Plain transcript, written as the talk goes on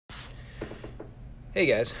Hey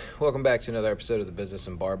guys, welcome back to another episode of the Business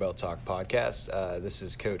and Barbell Talk podcast. This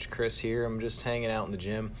is Coach Chris here. I'm just hanging out in the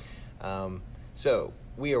gym. So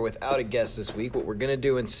we are without a guest this week. What we're going to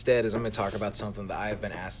do instead is I'm going to talk about something that I have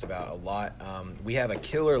been asked about a lot. We have a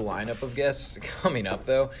killer lineup of guests coming up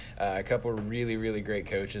though. A couple of really great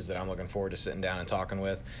coaches that I'm looking forward to sitting down and talking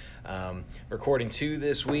with. Recording two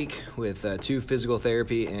this week with two physical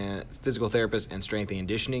therapists and strength and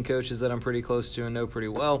conditioning coaches that I'm pretty close to and know pretty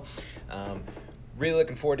well. Really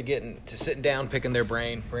looking forward to sitting down, picking their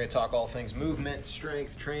brain. We're going to talk all things movement,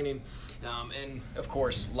 strength, training, and of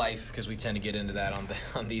course life, because we tend to get into that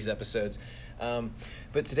on these episodes.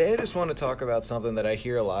 But today I just want to talk about something that I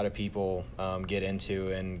hear a lot of people get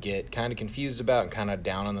into and get kind of confused about and kind of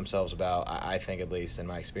down on themselves about, I think at least in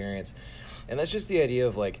my experience. And that's just the idea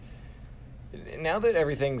of like, now that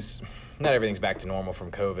not everything's back to normal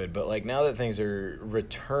from COVID, but like now that things are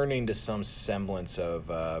returning to some semblance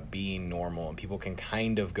of being normal and people can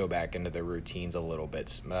kind of go back into their routines a little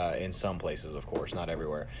bit, in some places, of course, not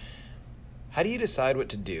everywhere. How do you decide what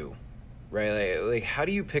to do, right? Like how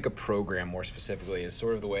do you pick a program more specifically is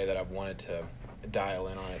sort of the way that I've wanted to dial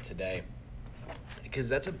in on it today, because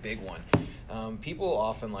that's a big one. People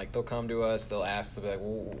often, they'll come to us, they'll ask, they'll be like,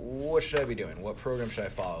 well, what should I be doing? What program should I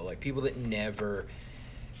follow? Like, people that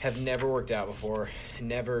have never worked out before,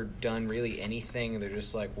 never done really anything, they're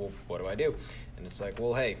just like, well, what do I do? And it's like,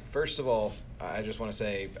 well, hey, first of all, I just want to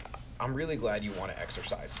say, I'm really glad you want to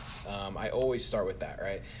exercise. I always start with that,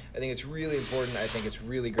 right? I think it's really important. I think it's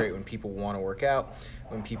really great when people want to work out,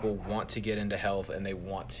 when people want to get into health, and they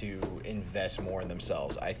want to invest more in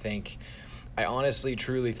themselves. I honestly,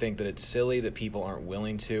 truly think that it's silly that people aren't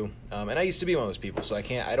willing to. And I used to be one of those people, so I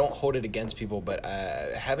don't hold it against people, but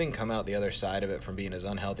having come out the other side of it from being as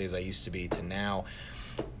unhealthy as I used to be to now,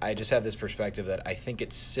 I just have this perspective that I think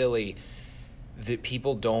it's silly that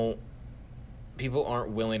people aren't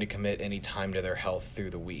willing to commit any time to their health through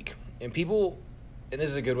the week. And this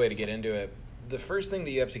is a good way to get into it, the first thing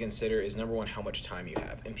that you have to consider is, number one, how much time you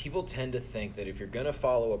have. And people tend to think that if you're going to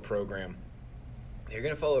follow a program and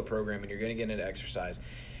you're going to get into exercise,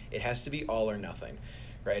 it has to be all or nothing,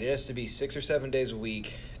 right? It has to be 6 or 7 days a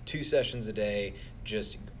week, 2 sessions a day,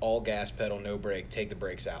 just all gas pedal, no brake, take the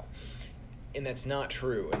brakes out. And that's not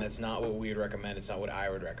true, and that's not what we would recommend. It's not what I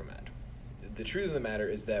would recommend. The truth of the matter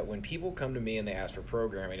is that when people come to me and they ask for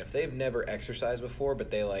programming, if they've never exercised before, but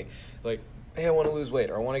they like, hey, I want to lose weight,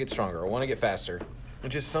 or I want to get stronger, or I want to get faster,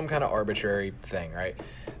 which is some kind of arbitrary thing, right?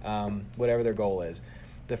 Whatever their goal is.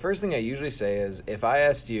 The first thing I usually say is, if I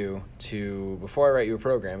asked you before I write you a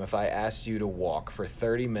program, if I asked you to walk for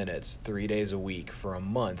 30 minutes, 3 days a week for a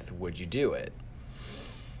month, would you do it?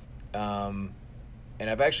 And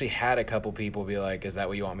I've actually had a couple people be like, is that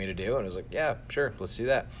what you want me to do? And I was like, yeah, sure, let's do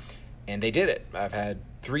that. And they did it. I've had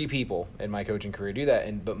 3 people in my coaching career do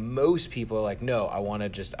that. But most people are like, no, I want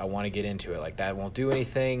to get into it. Like, that won't do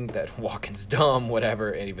anything. That walking's dumb,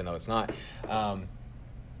 whatever. And even though it's not.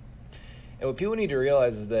 And what people need to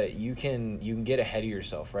realize is that you can get ahead of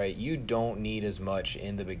yourself, right? You don't need as much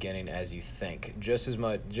in the beginning as you think. Just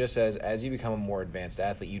as you become a more advanced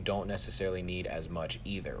athlete, you don't necessarily need as much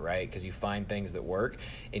either, right? Because you find things that work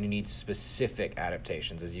and you need specific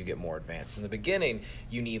adaptations as you get more advanced. In the beginning,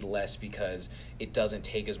 you need less because it doesn't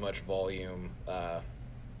take as much volume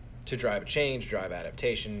to drive a change, drive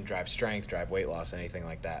adaptation, drive strength, drive weight loss, anything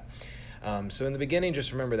like that. So in the beginning,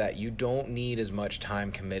 just remember that you don't need as much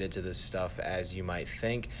time committed to this stuff as you might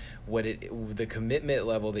think. The commitment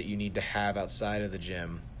level that you need to have outside of the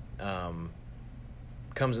gym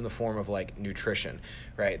comes in the form of like nutrition,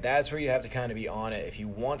 right? That's where you have to kind of be on it. If you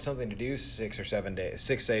want something to do 6 or 7 days,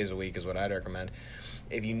 6 days a week is what I'd recommend.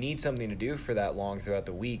 If you need something to do for that long throughout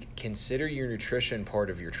the week, consider your nutrition part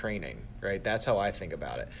of your training, right? That's how I think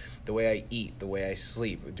about it. The way I eat, the way I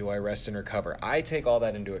sleep, do I rest and recover? I take all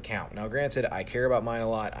that into account. Now, granted, I care about mine a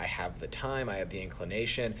lot. I have the time, I have the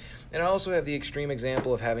inclination, and I also have the extreme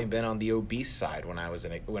example of having been on the obese side when I was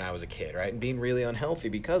a kid, right? And being really unhealthy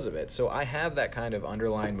because of it. So I have that kind of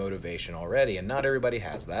underlying motivation already, and not everybody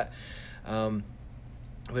has that.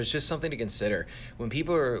 But it's just something to consider. When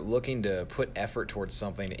people are looking to put effort towards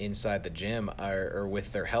something inside the gym or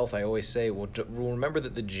with their health, I always say, well, remember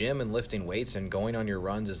that the gym and lifting weights and going on your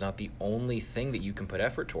runs is not the only thing that you can put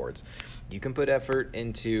effort towards. You can put effort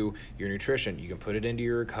into your nutrition. You can put it into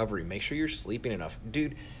your recovery. Make sure you're sleeping enough.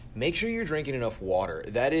 Dude, make sure you're drinking enough water.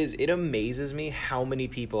 It amazes me how many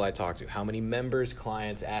people I talk to, how many members,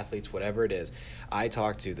 clients, athletes, whatever it is, I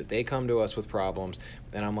talk to that they come to us with problems,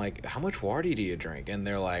 and I'm like, how much water do you drink? And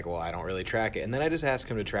they're like, well, I don't really track it. And then I just ask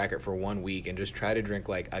them to track it for 1 week and just try to drink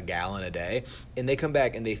like a gallon a day, and they come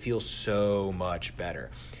back and they feel so much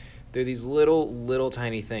better. They're these little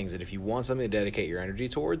tiny things that if you want something to dedicate your energy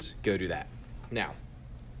towards, go do that. Now,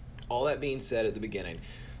 all that being said at the beginning,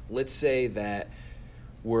 let's say that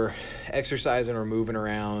we're exercising or moving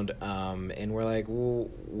around, and we're like, well,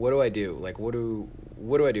 what do I do? Like, what do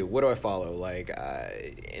I do? What do I follow? Like,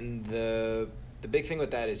 and the big thing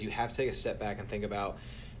with that is you have to take a step back and think about,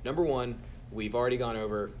 number one, we've already gone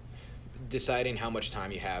over deciding how much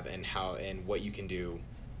time you have and what you can do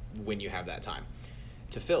when you have that time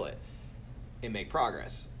to fill it and make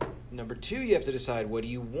progress. Number two, you have to decide, what do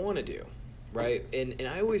you want to do? Right? And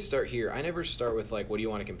I always start here. I never start with like, what do you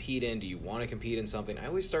want to compete in? Do you want to compete in something? I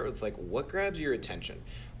always start with like, what grabs your attention?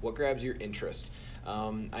 What grabs your interest?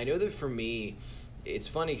 I know that for me, it's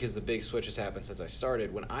funny because the big switch has happened since I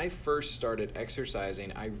started. When I first started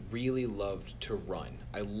exercising, I really loved to run.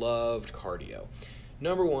 I loved cardio.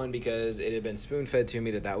 Number one, because it had been spoon-fed to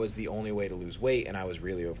me that was the only way to lose weight, and I was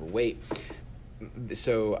really overweight.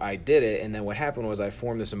 So I did it, and then what happened was I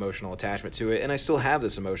formed this emotional attachment to it, and I still have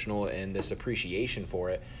this emotional and this appreciation for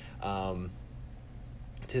it to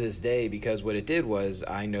this day, because what it did was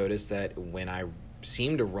I noticed that when I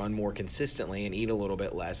seemed to run more consistently and eat a little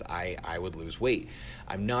bit less, I would lose weight.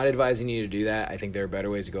 I'm not advising you to do that. I think there are better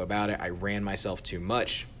ways to go about it. I ran myself too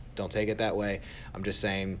much. Don't take it that way. I'm just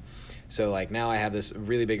saying. So like now I have this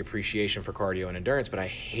really big appreciation for cardio and endurance, but I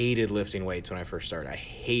hated lifting weights when I first started. I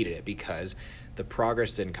hated it because the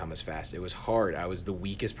progress didn't come as fast. It was hard. I was the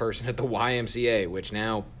weakest person at the YMCA, which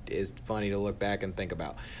now is funny to look back and think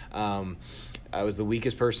about. I was the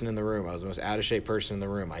weakest person in the room. I was the most out of shape person in the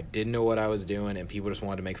room. I didn't know what I was doing, and people just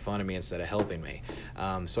wanted to make fun of me instead of helping me.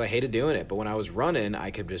 So I hated doing it. But when I was running,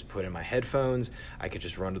 I could just put in my headphones. I could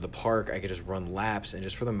just run to the park. I could just run laps. And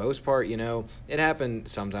just for the most part, it happened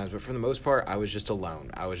sometimes, but for the most part, I was just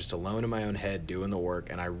alone. I was just alone in my own head doing the work,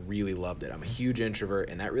 and I really loved it. I'm a huge introvert,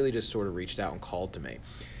 and that really just sort of reached out and called to me.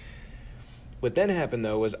 What then happened,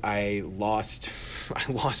 though, was I lost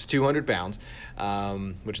 200 pounds,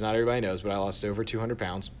 which not everybody knows, but I lost over 200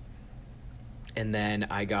 pounds. And then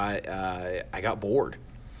I got bored.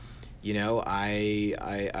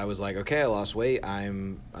 I was like, okay, I lost weight.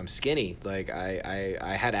 I'm skinny. Like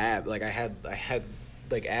I had abs. Like I had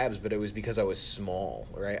like abs, but it was because I was small,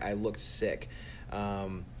 right? I looked sick.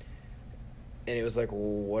 And it was like, well,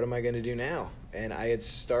 what am I going to do now? And I had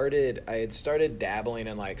started dabbling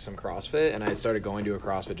in like some CrossFit, and I had started going to a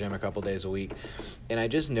CrossFit gym a couple days a week. And I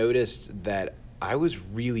just noticed that I was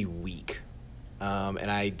really weak. And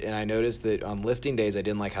I noticed that on lifting days, I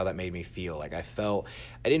didn't like how that made me feel. Like I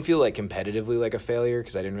didn't feel like competitively like a failure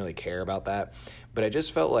because I didn't really care about that. But I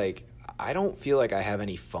just felt like I don't feel like I have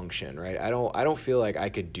any function, right? I don't feel like I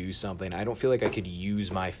could do something. I don't feel like I could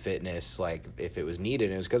use my fitness like if it was needed.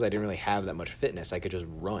 And it was because I didn't really have that much fitness. I could just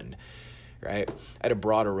run, right? I had a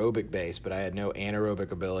broad aerobic base, but I had no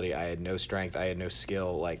anaerobic ability. I had no strength. I had no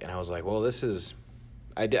skill. And I was like, well,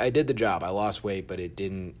 I did the job. I lost weight, but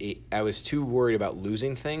I was too worried about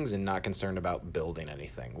losing things and not concerned about building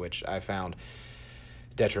anything, which I found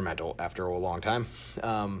detrimental after a long time.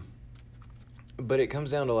 But it comes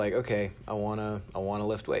down to like, okay, I wanna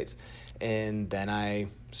lift weights. And then I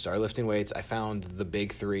started lifting weights. I found the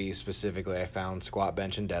big three specifically. I found squat,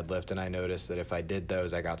 bench, and deadlift, and I noticed that if I did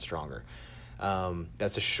those, I got stronger.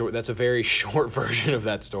 That's a very short version of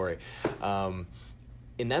that story. And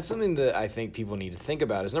that's something that I think people need to think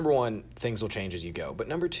about is, number one, things will change as you go. But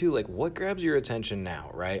number two, like, what grabs your attention now,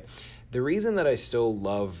 right? The reason that I still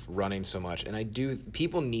love running so much, and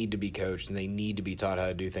people need to be coached and they need to be taught how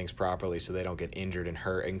to do things properly so they don't get injured and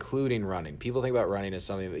hurt, including running. People think about running as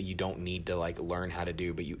something that you don't need to like learn how to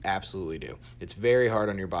do, but you absolutely do. It's very hard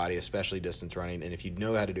on your body, especially distance running. And if you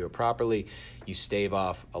know how to do it properly, you stave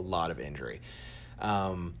off a lot of injury.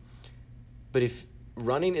 But if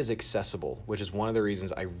running is accessible, which is one of the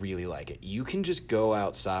reasons I really like it. You can just go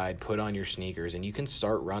outside, put on your sneakers, and you can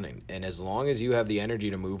start running. And as long as you have the energy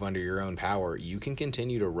to move under your own power, you can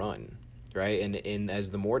continue to run, right? And as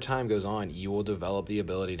the more time goes on, you will develop the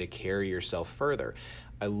ability to carry yourself further.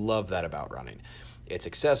 I love that about running. It's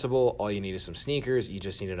accessible. All you need is some sneakers. You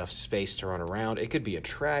just need enough space to run around. It could be a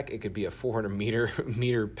track. It could be a 400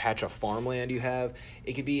 meter patch of farmland you have.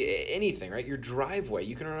 It could be anything, right? Your driveway.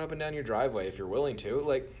 You can run up and down your driveway if you're willing to.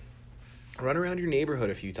 Like, run around your neighborhood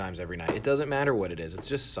a few times every night. It doesn't matter what it is. It's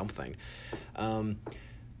just something.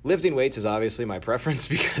 Lifting weights is obviously my preference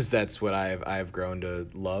because that's what I've grown to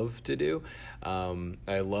love to do.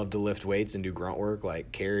 I love to lift weights and do grunt work,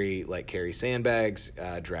 like carry sandbags,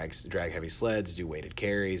 drag heavy sleds, do weighted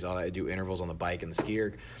carries, all that, do intervals on the bike and the ski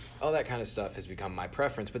erg. All that kind of stuff has become my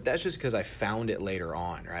preference, but that's just because I found it later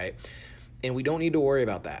on, right? And we don't need to worry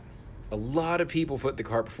about that. A lot of people put the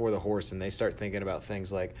cart before the horse, and they start thinking about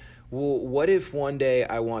things like, well, what if one day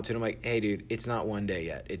I want to? And I'm like, hey, dude, it's not one day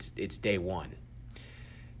yet. It's day one.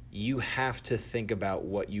 You have to think about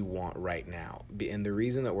what you want right now. And the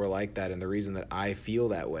reason that we're like that, and the reason that I feel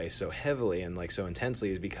that way so heavily and like so intensely,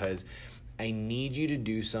 is because I need you to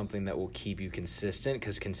do something that will keep you consistent,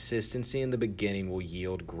 because consistency in the beginning will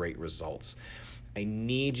yield great results. I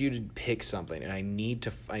need you to pick something, and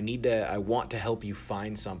I want to help you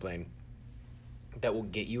find something that will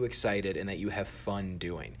get you excited and that you have fun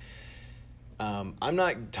doing. I'm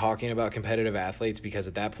not talking about competitive athletes, because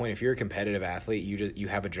at that point, if you're a competitive athlete, you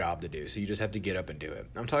have a job to do. So you just have to get up and do it.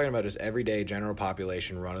 I'm talking about just everyday general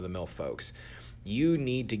population, run-of-the-mill folks. You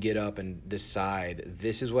need to get up and decide,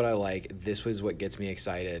 this is what I like, this is what gets me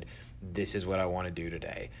excited, this is what I want to do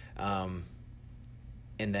today. And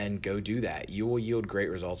then go do that. You will yield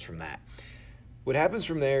great results from that. What happens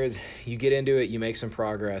from there is you get into it, you make some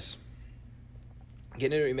progress.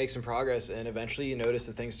 And eventually you notice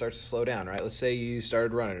that things start to slow down, right? Let's say you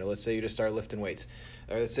started running, or let's say you just started lifting weights,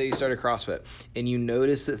 or let's say you started CrossFit, and you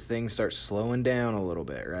notice that things start slowing down a little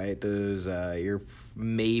bit, right? You're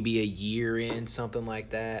maybe a year in, something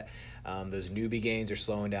like that. Those newbie gains are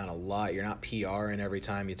slowing down a lot. You're not PRing every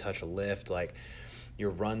time you touch a lift. Like,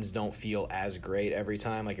 your runs don't feel as great every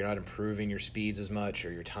time. Like, you're not improving your speeds as much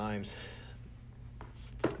or your times.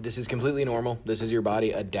 This is completely normal. This is your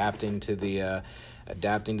body adapting to the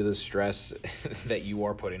stress that you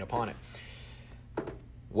are putting upon it.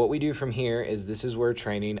 What we do from here is, this is where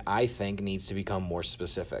training, I think, needs to become more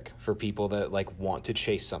specific for people that like want to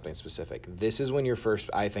chase something specific. This is when your first,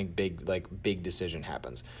 I think, big decision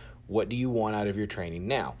happens. What do you want out of your training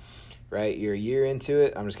now? Right? You're a year into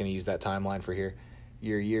it. I'm just going to use that timeline for here.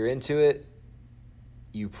 You're a year into it.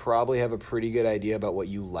 You probably have a pretty good idea about what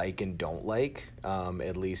you like and don't like,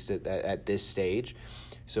 at least at this stage.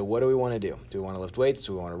 So what do we want to do? Do we want to lift weights?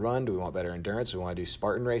 Do we want to run? Do we want better endurance? Do we want to do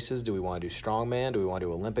Spartan races? Do we want to do strongman? Do we want to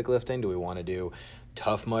do Olympic lifting? Do we want to do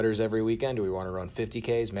Tough Mudders every weekend? Do we want to run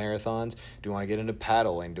 50Ks, marathons? Do we want to get into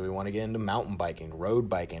paddling? Do we want to get into mountain biking, road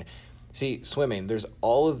biking? See, swimming, there's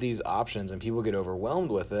all of these options, and people get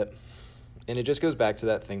overwhelmed with it. And it just goes back to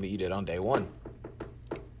that thing that you did on day one.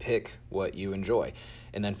 Pick what you enjoy,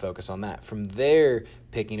 and then focus on that. From there,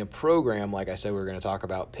 picking a program, like I said, we were going to talk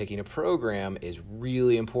about, picking a program is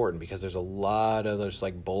really important, because there's a lot of there's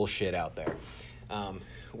like bullshit out there.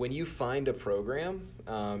 When you find a program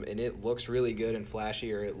and it looks really good and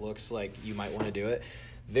flashy, or it looks like you might want to do it,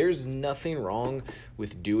 there's nothing wrong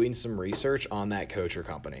with doing some research on that coach or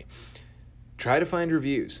company. Try to find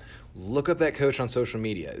reviews. Look up that coach on social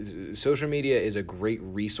media. Social media is a great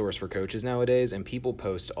resource for coaches nowadays, and people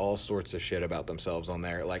post all sorts of shit about themselves on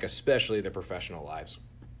there, like especially their professional lives.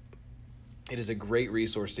 It is a great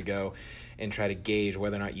resource to go and try to gauge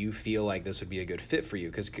whether or not you feel like this would be a good fit for you,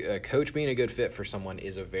 because a coach being a good fit for someone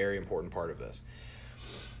is a very important part of this.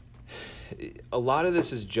 A lot of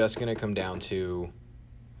this is just going to come down to,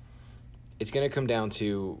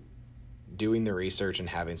 doing the research and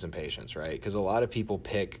having some patience, right? Because a lot of people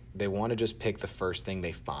they want to just pick the first thing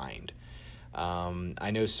they find.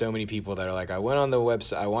 I know so many people that are like, I went on the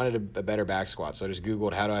website, I wanted a better back squat, so I just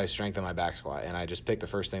Googled, how do I strengthen my back squat? And I just picked the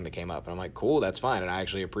first thing that came up. And I'm like, cool, that's fine. And I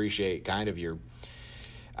actually appreciate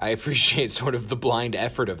sort of the blind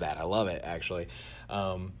effort of that. I love it, actually.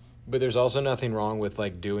 But there's also nothing wrong with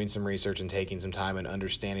like doing some research and taking some time and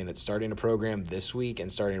understanding that starting a program this week and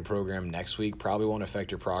starting a program next week probably won't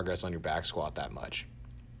affect your progress on your back squat that much.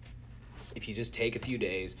 If you just take a few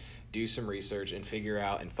days, do some research, and figure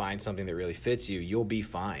out and find something that really fits you, you'll be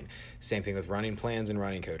fine. Same thing with running plans and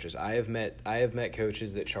running coaches. I have met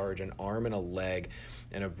coaches that charge an arm and a leg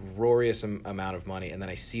and a glorious amount of money, and then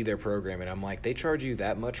I see their program and I'm like, they charge you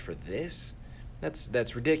that much for this?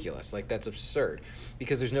 That's ridiculous. Like, that's absurd,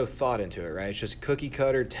 because there's no thought into it, right? It's just cookie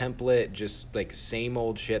cutter template, just like same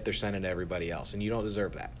old shit they're sending to everybody else, and you don't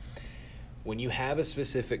deserve that. When you have a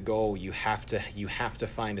specific goal, you have to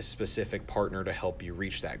find a specific partner to help you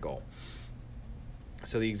reach that goal.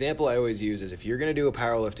 So the example I always use is, if you're going to do a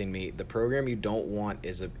powerlifting meet, the program you don't want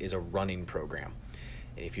is a running program.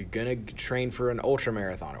 And if you're going to train for an ultra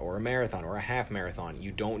marathon or a marathon or a half marathon, you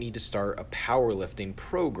don't need to start a powerlifting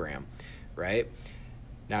program, right?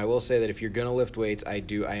 Now, I will say that if you're going to lift weights, I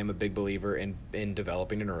am a big believer in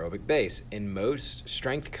developing an aerobic base, and most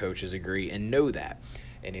strength coaches agree and know that.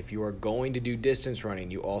 And if you are going to do distance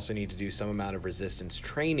running, you also need to do some amount of resistance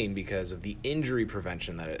training because of the injury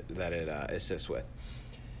prevention that it assists with.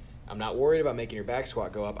 I'm not worried about making your back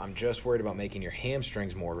squat go up. I'm just worried about making your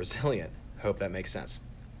hamstrings more resilient. Hope that makes sense.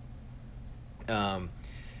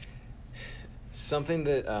 Something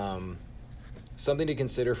something to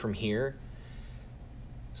consider from here.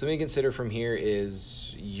 Something to consider from here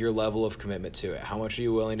is your level of commitment to it. How much are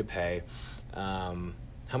you willing to pay?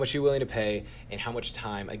 How much are you willing to pay, and how much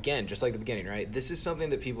time? Again, just like the beginning, right? This is something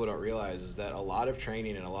that people don't realize, is that a lot of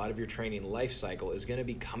training and a lot of your training life cycle is going to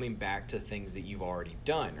be coming back to things that you've already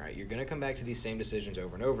done, right? You're going to come back to these same decisions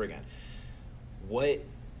over and over again. What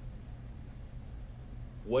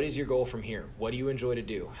is your goal from here? What do you enjoy to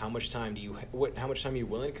do? How much time how much time are you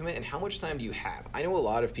willing to commit, and how much time do you have? I know a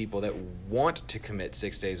lot of people that want to commit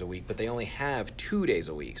 6 days a week, but they only have 2 days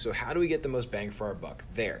a week. So how do we get the most bang for our buck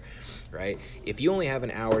there, right? If you only have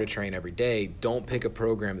an hour to train every day, don't pick a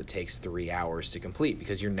program that takes 3 hours to complete,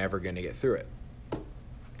 because you're never going to get through it.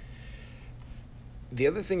 The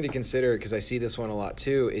other thing to consider, because I see this one a lot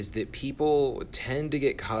too, is that people tend to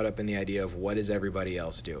get caught up in the idea of what is everybody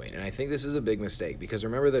else doing. And I think this is a big mistake, because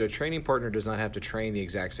remember that a training partner does not have to train the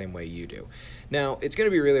exact same way you do. Now, it's going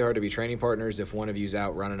to be really hard to be training partners if one of you's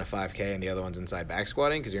out running a 5K and the other one's inside back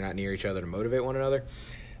squatting, because you're not near each other to motivate one another.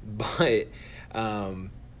 But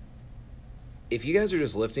if you guys are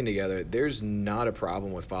just lifting together, there's not a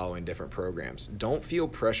problem with following different programs. Don't feel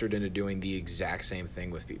pressured into doing the exact same thing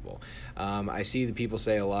with people. I see the people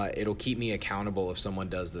say a lot, it'll keep me accountable if someone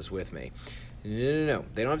does this with me. No.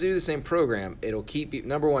 They don't have to do the same program. It'll keep you,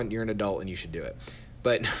 number one, you're an adult and you should do it.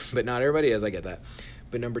 But not everybody is, I get that.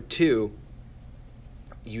 But number two,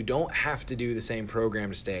 you don't have to do the same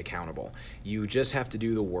program to stay accountable. You just have to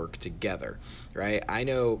do the work together, right? I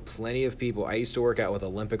know plenty of people. I used to work out with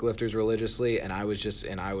Olympic lifters religiously, and I was just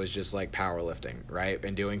like powerlifting, right,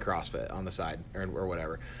 and doing CrossFit on the side or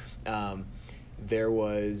whatever. There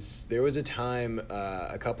was a time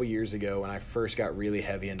a couple years ago when I first got really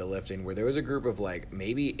heavy into lifting, where there was a group of like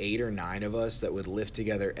maybe 8 or 9 of us that would lift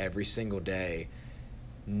together every single day.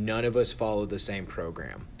 None of us followed the same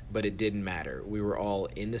program. But it didn't matter. We were all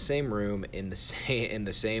in the same room, in the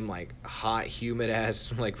same like hot, humid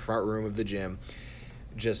ass like front room of the gym,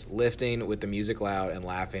 just lifting with the music loud and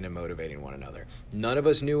laughing and motivating one another. None of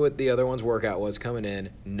us knew what the other one's workout was coming in.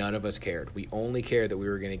 None of us cared. We only cared that we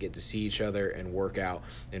were going to get to see each other and work out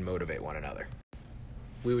and motivate one another.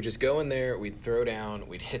 We would just go in there, we'd throw down,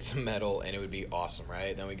 we'd hit some metal, and it would be awesome,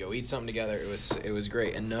 right? Then we'd go eat something together. It was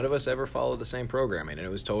great. And none of us ever followed the same programming, and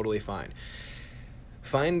it was totally fine.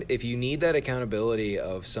 If you need that accountability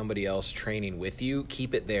of somebody else training with you,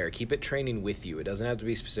 keep it there. Keep it training with you. It doesn't have to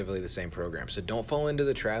be specifically the same program. So don't fall into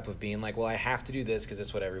the trap of being like, well, I have to do this because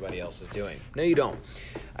it's what everybody else is doing. No, you don't.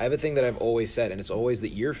 I have a thing that I've always said, and it's always that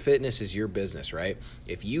your fitness is your business, right?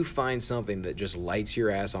 If you find something that just lights your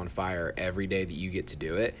ass on fire every day that you get to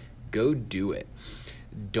do it, go do it.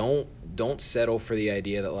 Don't settle for the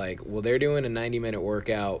idea that like, well, they're doing a 90-minute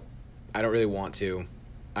workout. I don't really want to.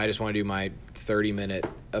 I just want to do my 30-minute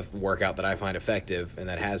of workout that I find effective, and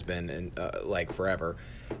that has been in, like forever.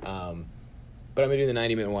 But I'm going to do the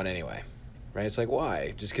 90-minute one anyway, right? It's like,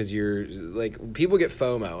 why? Just because you're like, people get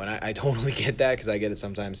FOMO, and I totally get that because I get it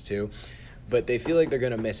sometimes too. But they feel like they're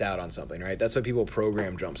going to miss out on something, right? That's why people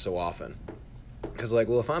program jump so often. Because like,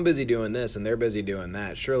 well, if I'm busy doing this and they're busy doing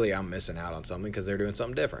that, surely I'm missing out on something because they're doing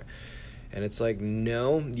something different. And it's like,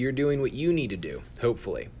 no, you're doing what you need to do,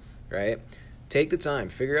 hopefully, right? Take the time,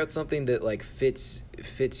 figure out something that like fits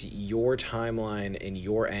your timeline and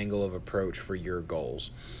your angle of approach for your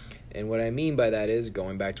goals. And what I mean by that is,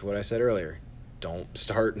 going back to what I said earlier, don't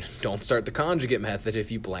start the conjugate method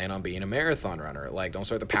if you plan on being a marathon runner. Like, don't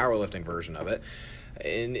start the powerlifting version of it.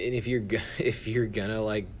 And if you're gonna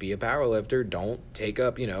like be a powerlifter, don't take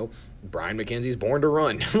up, Brian McKenzie's Born to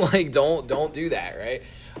Run. Like, don't do that, right?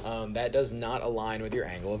 That does not align with your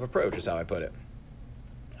angle of approach, is how I put it.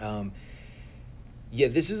 Yeah,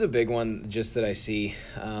 this is a big one just that I see.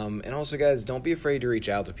 And also, guys, don't be afraid to reach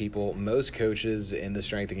out to people. Most coaches in the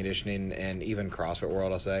strength and conditioning and even CrossFit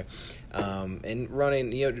world, I'll say, and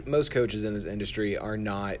running, most coaches in this industry are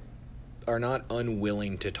not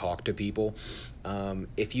unwilling to talk to people.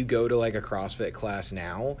 If you go to like a CrossFit class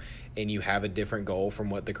now and you have a different goal from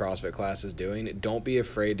what the CrossFit class is doing, don't be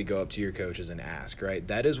afraid to go up to your coaches and ask, right?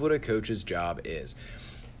 That is what a coach's job is.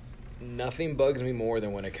 Nothing bugs me more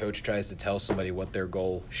than when a coach tries to tell somebody what their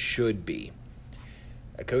goal should be.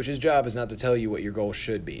 A coach's job is not to tell you what your goal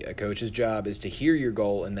should be. A coach's job is to hear your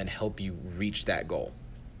goal and then help you reach that goal.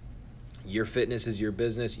 Your fitness is your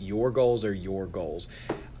business. Your goals are your goals.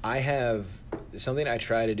 Something I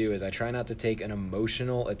try to do is I try not to take an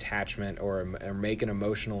emotional attachment or make an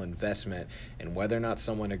emotional investment in whether or not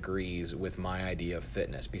someone agrees with my idea of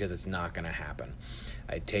fitness, because it's not going to happen.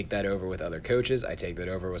 I take that over with other coaches. I take that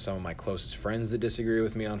over with some of my closest friends that disagree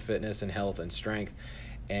with me on fitness and health and strength.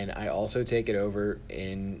 And I also take it over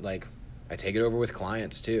with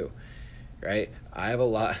clients too. right? I have a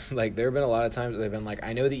lot, like, there have been a lot of times where they've been like,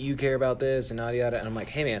 I know that you care about this and yada yada, and I'm like,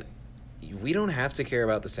 hey man, we don't have to care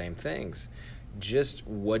about the same things. Just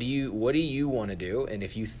what do you want to do? And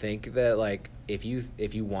if you think that, like, if you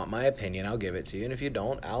want my opinion, I'll give it to you, and if you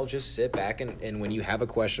don't, I'll just sit back and when you have a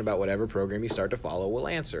question about whatever program you start to follow, we'll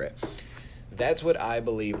answer it. That's what I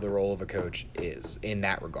believe the role of a coach is in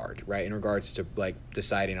that regard, right? In regards to, like,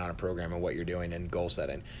 deciding on a program and what you're doing and goal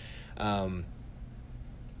setting.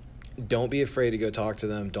 Don't be afraid to go talk to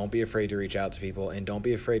them. Don't be afraid to reach out to people, and don't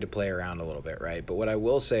be afraid to play around a little bit, right? But what I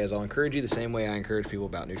will say is I'll encourage you the same way I encourage people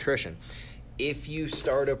about nutrition. If you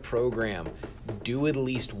start a program, do at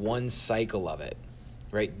least one cycle of it,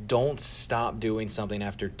 right? Don't stop doing something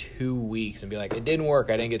after 2 weeks and be like, it didn't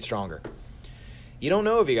work, I didn't get stronger. You don't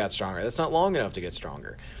know if you got stronger. That's not long enough to get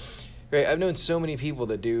stronger. Right? I've known so many people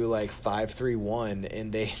that do like 5-3-1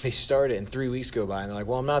 and they start it and 3 weeks go by and they're like,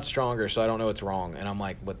 well, I'm not stronger, so I don't know what's wrong. And I'm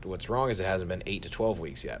like, what's wrong is it hasn't been 8 to 12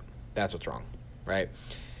 weeks yet. That's what's wrong, right?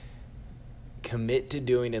 Commit to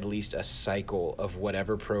doing at least a cycle of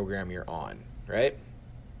whatever program you're on, right?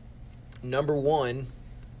 Number one,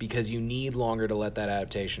 because you need longer to let that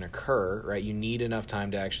adaptation occur, right? You need enough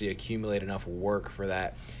time to actually accumulate enough work for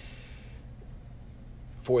that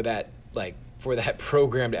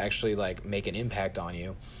program to actually, like, make an impact on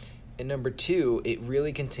you. And number two, it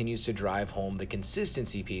really continues to drive home the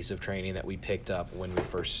consistency piece of training that we picked up when we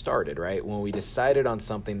first started, right? When we decided on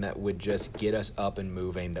something that would just get us up and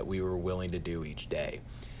moving, that we were willing to do each day.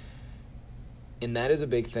 And that is a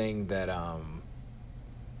big thing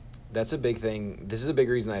that's a big thing. This is a big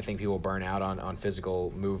reason that I think people burn out on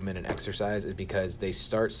physical movement and exercise, is because they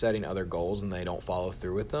start setting other goals and they don't follow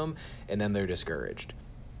through with them, and then they're discouraged.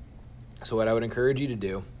 So what I would encourage you to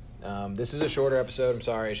do, this is a shorter episode, I'm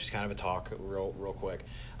sorry, it's just kind of a talk real quick.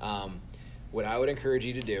 What I would encourage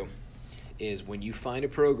you to do is, when you find a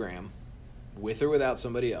program, with or without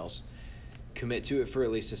somebody else, commit to it for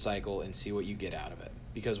at least a cycle and see what you get out of it.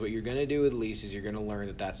 Because what you're going to do at least is you're going to learn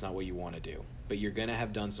that that's not what you want to do. But you're going to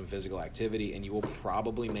have done some physical activity, and you will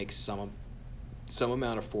probably make some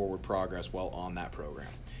amount of forward progress while on that program,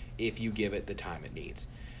 if you give it the time it needs.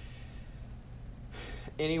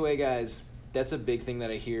 Anyway, guys, that's a big thing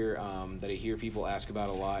that I hear people ask about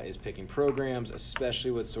a lot, is picking programs,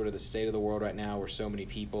 especially with sort of the state of the world right now, where so many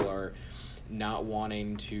people are not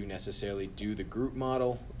wanting to necessarily do the group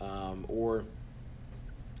model, or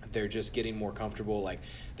they're just getting more comfortable. Like,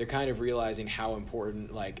 they're kind of realizing how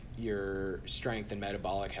important, like, your strength and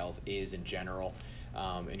metabolic health is in general,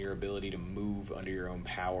 and your ability to move under your own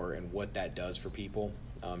power, and what that does for people,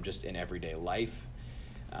 just in everyday life.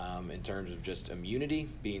 In terms of just immunity,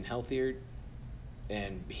 being healthier,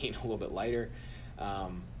 and being a little bit lighter.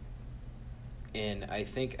 And I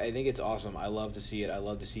think it's awesome. I love to see it. I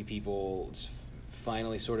love to see people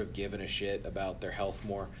finally sort of giving a shit about their health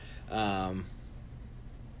more. I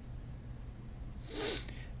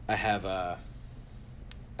have a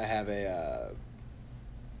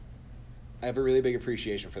really big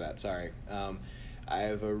appreciation for that. Sorry. I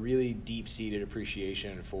have a really deep-seated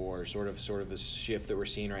appreciation for sort of this shift that we're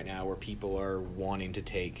seeing right now, where people are wanting to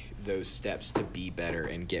take those steps to be better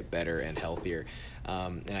and get better and healthier.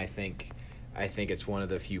 And I think it's one of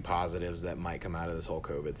the few positives that might come out of this whole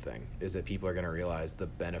COVID thing, is that people are going to realize the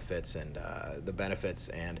benefits and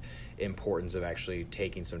importance of actually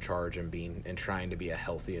taking some charge and trying to be a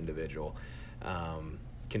healthy individual.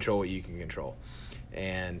 Control what you can control.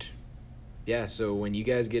 And yeah, so when you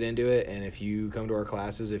guys get into it, and if you come to our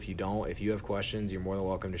classes, if you don't, if you have questions, you're more than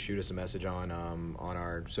welcome to shoot us a message on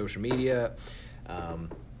our social media.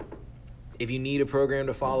 If you need a program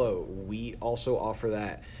to follow, we also offer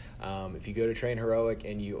that. If you go to Train Heroic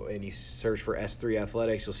and you search for S3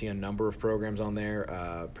 Athletics, you'll see a number of programs on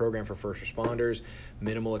there. Program for first responders,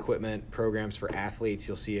 minimal equipment, programs for athletes.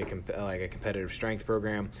 You'll see a competitive strength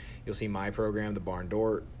program. You'll see my program, the Barn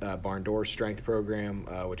Door Strength Program,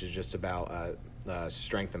 which is just about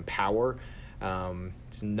strength and power.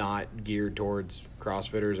 It's not geared towards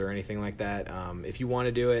CrossFitters or anything like that. If you want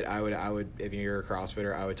to do it, I would. If you're a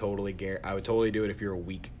CrossFitter, I would totally do it if you're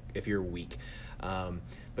weak.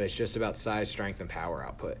 But it's just about size, strength, and power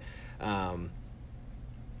output. But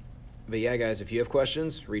yeah, guys, if you have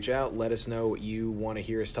questions, reach out. Let us know what you want to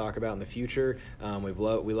hear us talk about in the future. We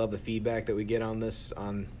love the feedback that we get on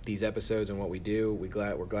these episodes and what we do.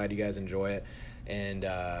 We're glad you guys enjoy it, and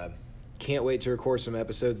can't wait to record some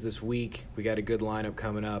episodes this week. We got a good lineup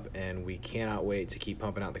coming up, and we cannot wait to keep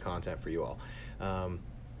pumping out the content for you all.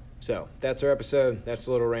 So that's our episode. That's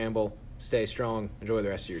a little ramble. Stay strong. Enjoy the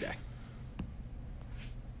rest of your day.